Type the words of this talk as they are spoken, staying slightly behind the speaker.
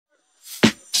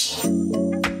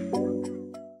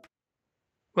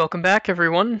Welcome back,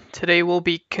 everyone. Today we'll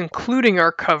be concluding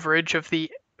our coverage of the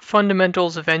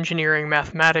Fundamentals of Engineering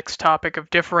Mathematics topic of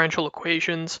differential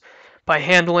equations by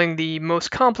handling the most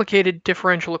complicated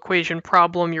differential equation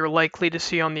problem you're likely to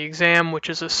see on the exam, which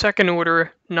is a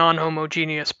second-order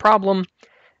non-homogeneous problem.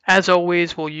 As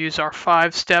always, we'll use our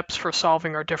 5 steps for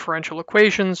solving our differential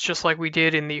equations, just like we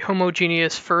did in the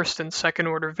homogeneous first and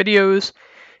second-order videos.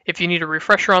 If you need a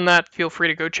refresher on that, feel free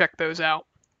to go check those out.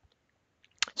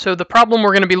 So the problem we're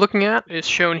going to be looking at is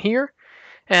shown here,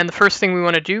 and the first thing we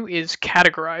want to do is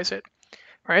categorize it.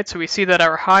 All right, so we see that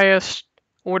our highest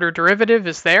order derivative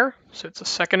is there, so it's a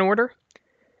second order.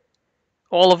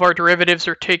 All of our derivatives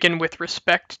are taken with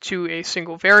respect to a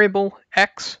single variable,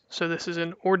 x, so this is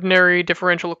an ordinary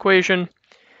differential equation.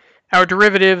 Our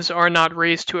derivatives are not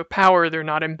raised to a power, they're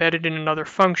not embedded in another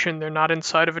function, they're not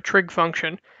inside of a trig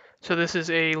function, so this is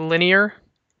a linear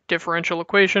differential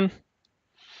equation.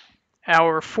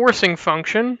 Our forcing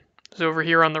function is over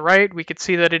here on the right. We could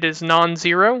see that it is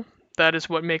non-zero. That is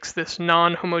what makes this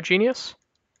non-homogeneous.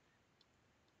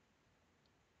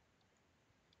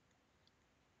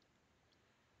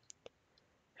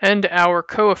 And our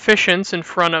coefficients in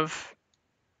front of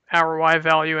our y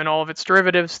value and all of its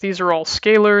derivatives, these are all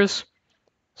scalars,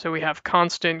 so we have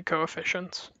constant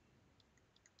coefficients.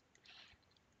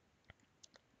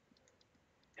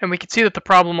 And we can see that the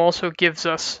problem also gives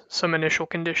us some initial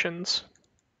conditions.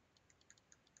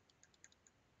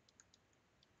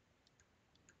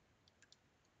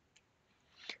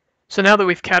 So now that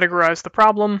we've categorized the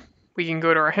problem, we can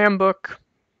go to our handbook.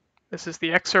 This is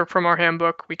the excerpt from our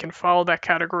handbook. We can follow that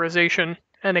categorization,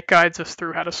 and it guides us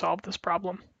through how to solve this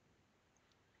problem.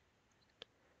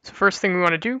 So first thing we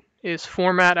want to do is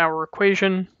format our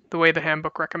equation the way the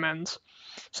handbook recommends.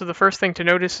 So the first thing to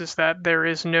notice is that there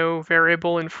is no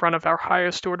variable in front of our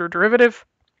highest order derivative,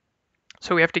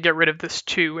 so we have to get rid of this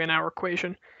 2 in our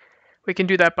equation. We can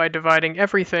do that by dividing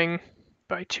everything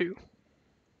by 2.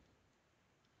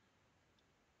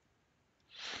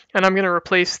 And I'm going to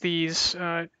replace these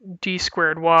d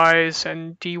squared y's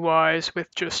and dy's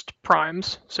with just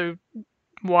primes, so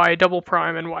y double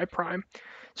prime and y prime.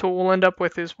 So what we'll end up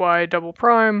with is y double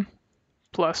prime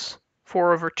plus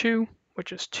 4 over 2,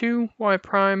 which is 2y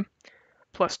prime,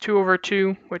 plus 2 over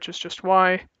 2, which is just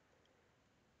y,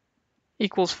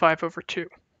 equals 5 over 2.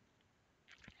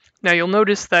 Now you'll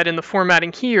notice that in the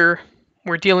formatting here,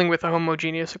 we're dealing with a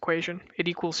homogeneous equation. It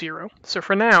equals 0. So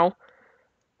for now,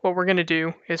 what we're going to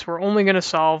do is we're only going to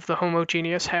solve the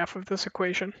homogeneous half of this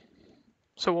equation.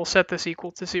 So we'll set this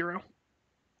equal to 0.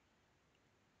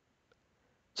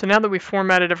 So now that we've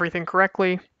formatted everything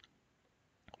correctly,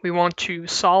 we want to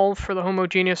solve for the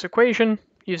homogeneous equation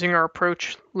using our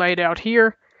approach laid out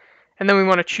here, and then we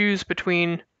want to choose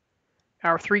between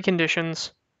our 3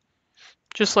 conditions,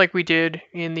 just like we did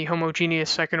in the homogeneous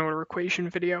second order equation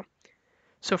video.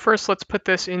 So first let's put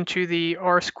this into the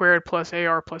r squared plus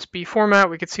ar plus b format.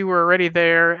 We can see we're already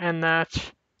there, and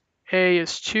that a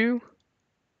is 2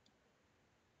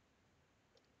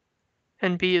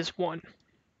 and b is 1.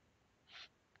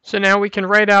 So now we can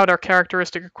write out our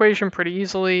characteristic equation pretty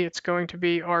easily. It's going to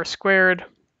be r squared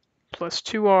plus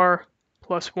 2r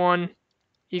plus 1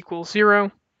 equals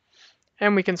 0.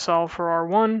 And we can solve for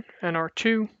r1 and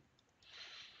r2.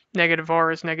 Negative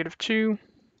r is negative 2.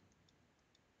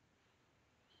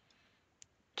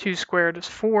 2 squared is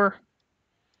 4.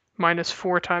 Minus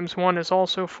 4 times 1 is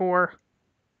also 4,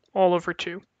 all over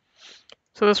 2.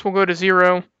 So this will go to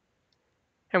 0,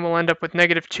 and we'll end up with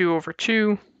negative 2 over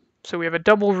 2. So we have a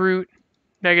double root,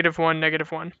 negative 1,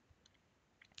 negative 1.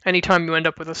 Anytime you end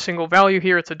up with a single value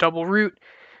here, it's a double root,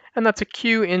 and that's a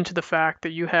cue into the fact that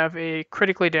you have a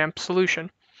critically damped solution.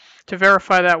 To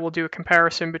verify that, we'll do a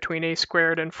comparison between a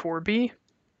squared and 4b,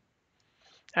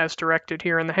 as directed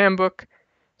here in the handbook.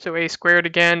 So a squared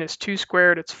again is 2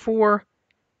 squared, it's 4.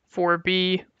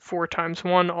 4b, 4 times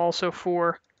 1, also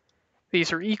 4.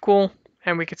 These are equal,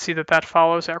 and we can see that that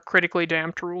follows our critically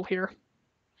damped rule here.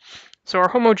 So our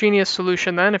homogeneous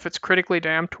solution then, if it's critically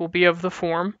damped, will be of the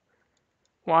form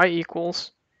y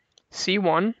equals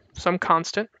c1, some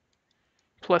constant,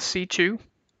 plus c2,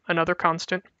 another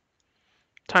constant,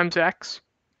 times x,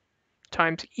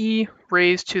 times e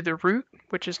raised to the root,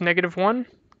 which is negative 1,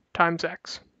 times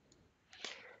x.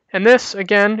 And this,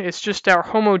 again, is just our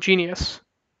homogeneous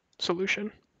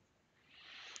solution.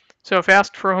 So if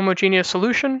asked for a homogeneous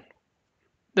solution,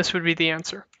 this would be the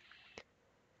answer.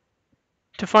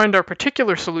 To find our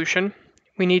particular solution,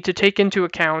 we need to take into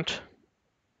account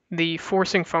the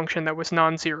forcing function that was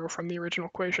non-zero from the original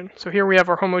equation. So here we have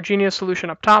our homogeneous solution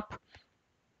up top,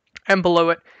 and below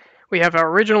it we have our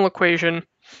original equation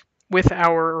with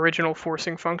our original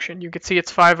forcing function. You can see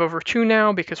it's 5 over 2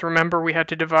 now because remember we had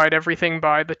to divide everything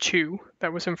by the 2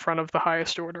 that was in front of the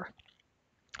highest order.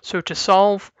 So to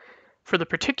solve for the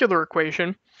particular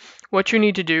equation, what you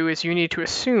need to do is you need to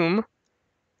assume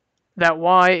that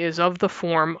y is of the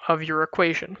form of your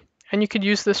equation. And you could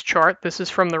use this chart. This is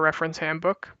from the reference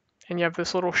handbook. And you have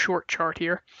this little short chart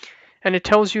here. And it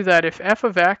tells you that if f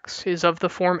of x is of the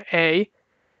form a,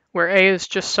 where a is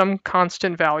just some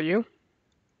constant value,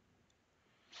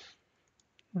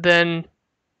 then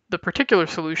the particular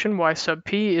solution, y sub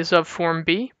p, is of form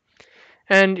b.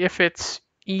 And if it's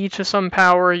e to some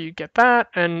power, you get that.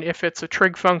 And if it's a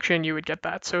trig function, you would get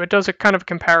that. So it does a kind of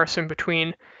comparison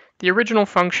between the original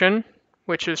function,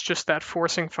 which is just that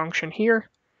forcing function here,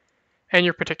 and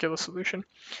your particular solution.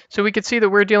 So we could see that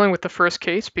we're dealing with the first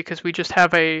case because we just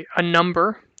have a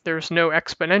number. There's no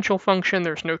exponential function,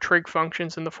 there's no trig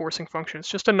functions in the forcing function. It's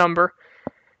just a number,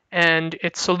 and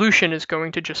its solution is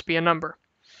going to just be a number.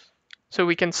 So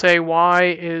we can say y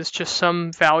is just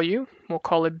some value. We'll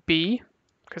call it b,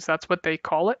 because that's what they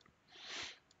call it.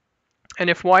 And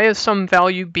if y is some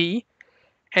value b,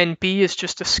 and b is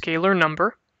just a scalar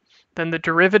number, then the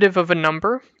derivative of a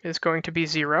number is going to be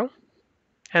 0,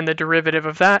 and the derivative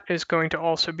of that is going to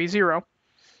also be 0.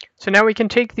 So now we can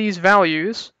take these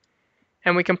values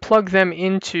and we can plug them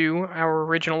into our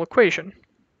original equation.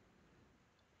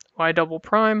 Y double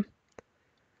prime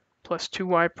plus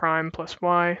 2y prime plus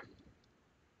y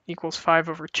equals 5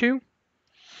 over 2.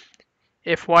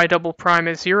 If y double prime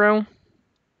is 0,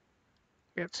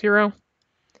 we have 0.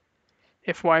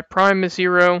 If y prime is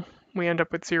 0, we end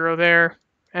up with 0 there.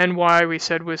 And y we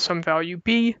said was some value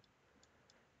b.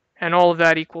 And all of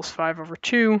that equals 5 over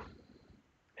 2.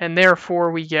 And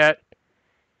therefore we get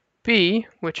b,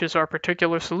 which is our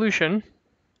particular solution,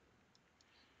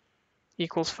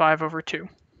 equals 5 over 2.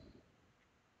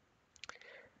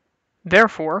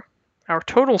 Therefore, our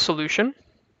total solution,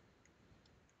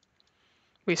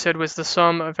 we said, was the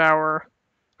sum of our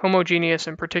homogeneous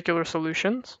and particular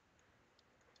solutions.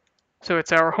 So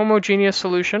it's our homogeneous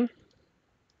solution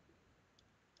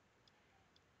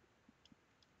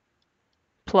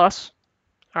plus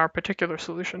our particular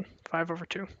solution, 5 over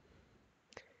 2.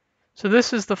 So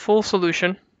this is the full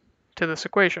solution to this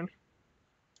equation.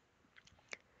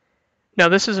 Now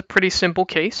this is a pretty simple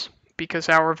case because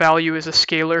our value is a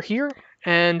scalar here,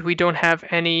 and we don't have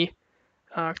any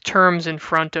terms in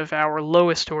front of our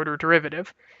lowest order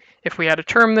derivative. If we had a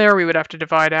term there, we would have to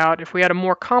divide out. If we had a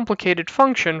more complicated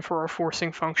function for our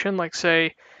forcing function, like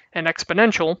say an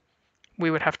exponential,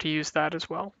 we would have to use that as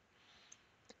well.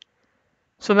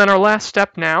 So then our last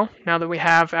step now that we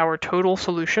have our total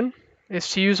solution, is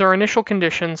to use our initial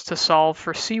conditions to solve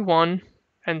for C1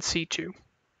 and C2.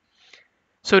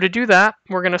 So to do that,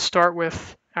 we're going to start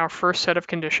with our first set of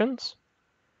conditions,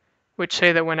 which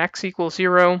say that when x equals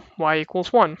 0, y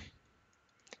equals 1.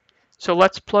 So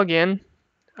let's plug in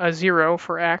a 0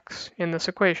 for x in this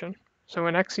equation. So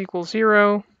when x equals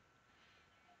 0,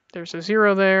 there's a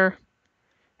 0 there,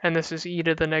 and this is e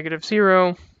to the negative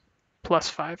 0 plus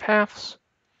 5 halves.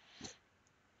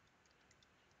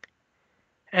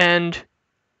 And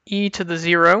e to the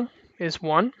 0 is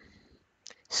 1.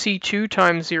 C2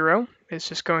 times 0 is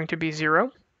just going to be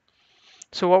 0.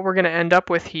 So what we're going to end up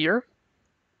with here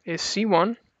is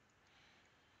C1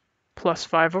 plus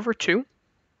 5 over 2.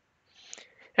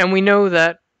 And we know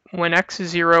that when x is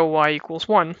 0, y equals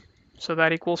 1. So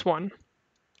that equals 1.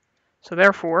 So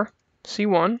therefore,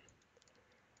 C1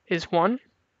 is 1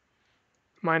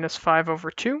 minus 5 over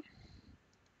 2,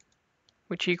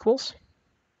 which equals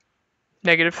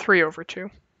negative 3 over 2.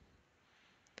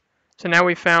 So now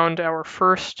we found our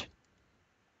first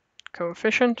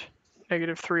coefficient,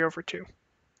 negative 3 over 2.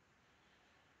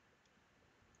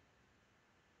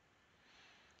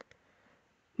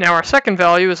 Now our second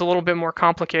value is a little bit more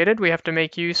complicated. We have to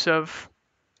make use of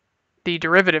the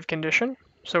derivative condition.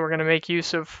 So we're going to make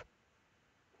use of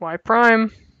y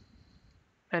prime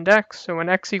and x. So when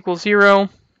x equals 0,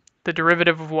 the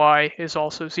derivative of y is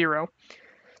also 0.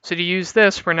 So to use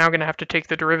this, we're now going to have to take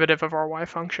the derivative of our y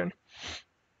function.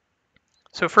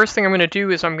 So first thing I'm going to do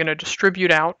is I'm going to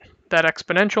distribute out that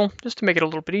exponential just to make it a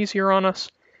little bit easier on us.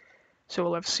 So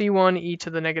we'll have c1 e to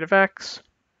the negative x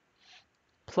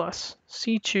plus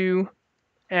c2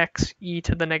 x e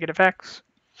to the negative x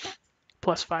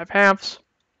plus 5 halves.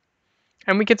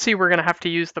 And we can see we're going to have to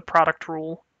use the product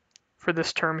rule for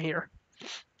this term here.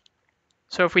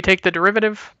 So if we take the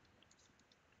derivative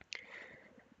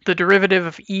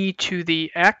of e to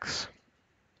the x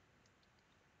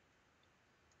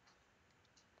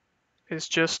is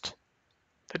just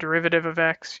the derivative of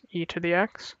x e to the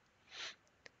x.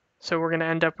 So we're going to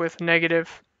end up with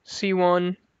negative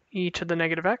c1 e to the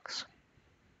negative x.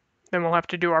 Then we'll have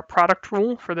to do our product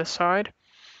rule for this side.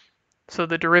 So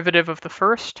the derivative of the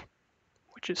first,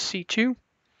 which is c2,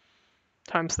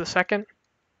 times the second,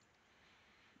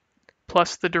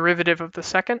 plus the derivative of the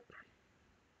second,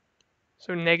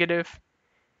 so negative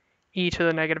e to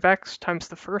the negative x times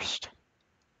the first.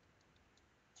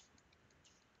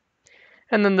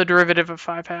 And then the derivative of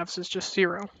 5/2 is just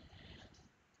 0.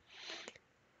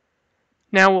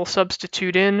 Now we'll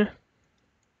substitute in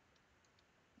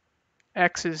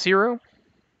x is 0.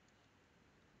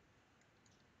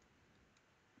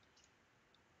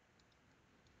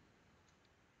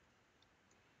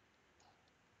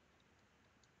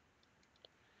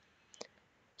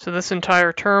 So this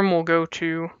entire term will go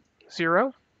to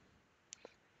 0.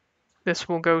 This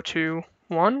will go to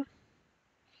 1.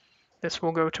 This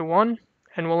will go to 1.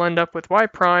 And we'll end up with y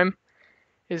prime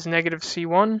is negative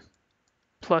c1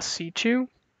 plus c2.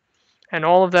 And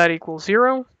all of that equals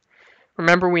 0.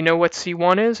 Remember, we know what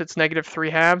c1 is. It's negative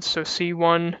 3/2. So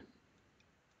c1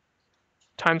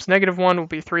 times negative 1 will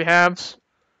be 3/2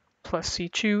 plus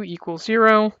c2 equals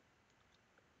 0.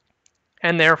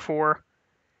 And therefore,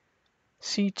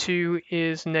 c2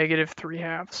 is negative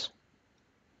 3/2.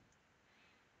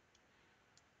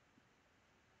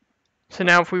 So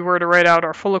now if we were to write out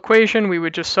our full equation, we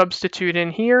would just substitute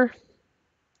in here,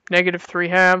 negative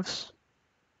 3/2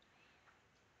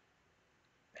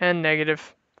 and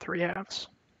negative 3/2.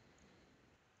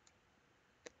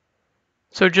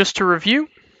 So just to review,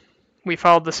 we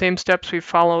followed the same steps we've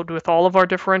followed with all of our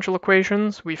differential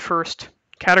equations. We first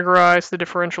categorize the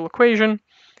differential equation.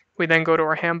 We then go to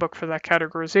our handbook for that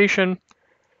categorization.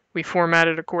 We format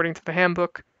it according to the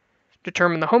handbook,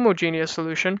 determine the homogeneous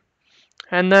solution.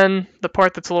 And then the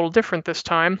part that's a little different this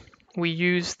time, we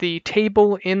use the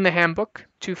table in the handbook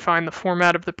to find the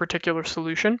format of the particular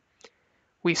solution.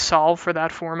 We solve for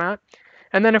that format.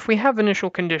 And then if we have initial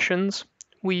conditions,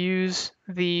 we use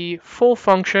the full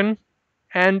function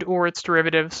and or its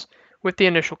derivatives with the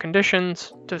initial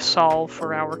conditions to solve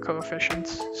for our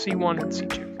coefficients, c1 and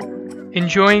c2.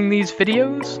 Enjoying these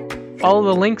videos? Follow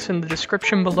the links in the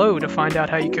description below to find out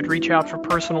how you could reach out for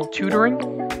personal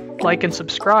tutoring. Like and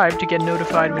subscribe to get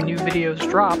notified when new videos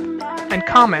drop, and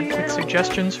comment with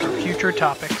suggestions for future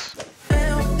topics.